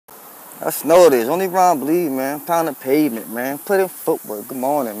That's know this. Only Ron bleed, man. Pound the pavement, man. Put in footwork. Good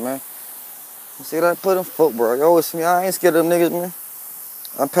morning, man. You see that? Put in footwork. You always see me. I ain't scared of them niggas, man.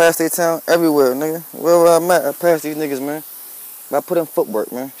 I pass their town everywhere, nigga. Wherever I'm at, I pass these niggas, man. But I put in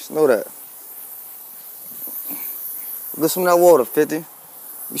footwork, man. Just know that. Get some of that water, 50.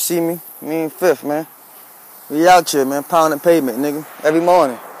 You see me? Me and Fifth, man. We out here, man. Pounding pavement, nigga. Every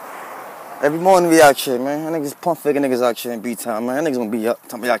morning. Every morning we out here, man. That niggas pump faking niggas out here in B-Town, man. That niggas gonna be up.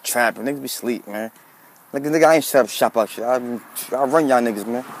 Talking about y'all trapping. Niggas be sleep, man. Nigga, I ain't set up shop out here. I run y'all niggas,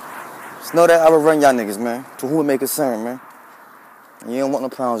 man. Just know that I will run y'all niggas, man. To whom it may concern, man. And you don't want no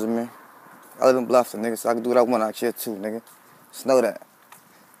problems with me. I live in Bluffton, nigga, so I can do what I want out here, too, nigga. Just know that.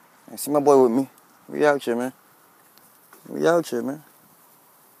 And see my boy with me. We out here, man. We out here, man.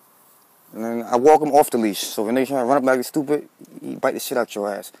 And then I walk him off the leash. So when they try to run up like stupid, he bite the shit out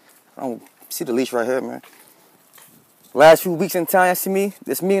your ass. I don't see the leash right here, man. Last few weeks in town, y'all see me?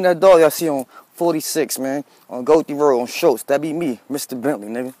 It's me and that dog y'all see on 46, man. On Goatee Road, on Schultz. That be me, Mr. Bentley,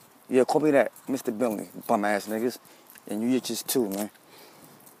 nigga. Yeah, call me that, Mr. Bentley, bum ass niggas. And you itches too, man.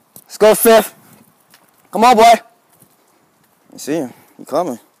 Let's go, Fifth. Come on, boy. You see him. He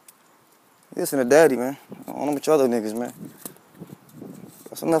coming. Listen to daddy, man. I don't know what y'all other niggas, man.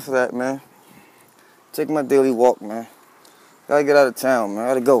 That's enough of that, man. Take my daily walk, man. Gotta get out of town, man. I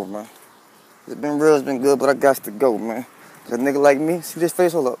gotta go, man. It's been real, it's been good, but I got to go, man. Cause a nigga like me, see this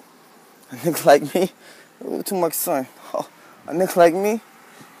face, hold up. A nigga like me, too much sun. Oh, a nigga like me,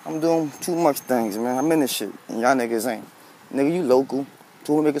 I'm doing too much things, man. I'm in this shit, and y'all niggas ain't. Nigga, you local,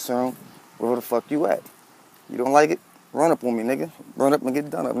 to whom it concern, where the fuck you at? You don't like it? Run up on me, nigga. Run up and get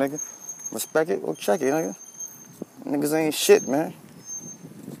done up, nigga. Respect it or check it, nigga. Niggas ain't shit, man.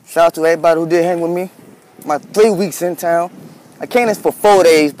 Shout out to everybody who did hang with me. My 3 weeks in town. I came in for 4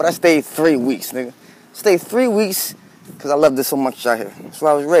 days, but I stayed 3 weeks, nigga. Stayed 3 weeks because I loved it so much out here. That's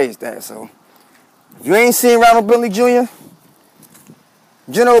why I was raised at, so. If you ain't seen Ronald Bentley Jr.,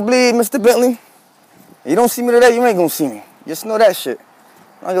 General Bleed, Mr. Bentley, you don't see me today, you ain't gonna see me. Just know that shit.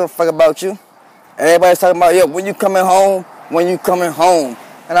 I don't give a fuck about you. Everybody's talking about, yo, when you coming home? When you coming home?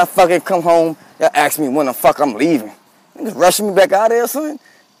 And I fucking come home, y'all ask me when the fuck I'm leaving. You just rushing me back out there or something?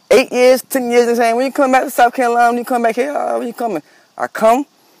 8 years, 10 years, and saying, when you come back to South Carolina, when you come back here, when you coming? I come,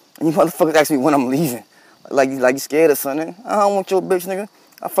 and you motherfuckers ask me when I'm leaving. Like you scared or something. I don't want your bitch, nigga.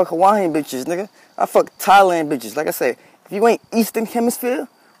 I fuck Hawaiian bitches, nigga. I fuck Thailand bitches. Like I said, if you ain't Eastern Hemisphere,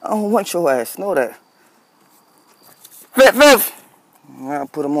 I don't want your ass. Know that. Fifth. I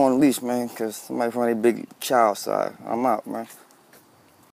put him on the leash, man, because somebody from a big child side. I'm out, man.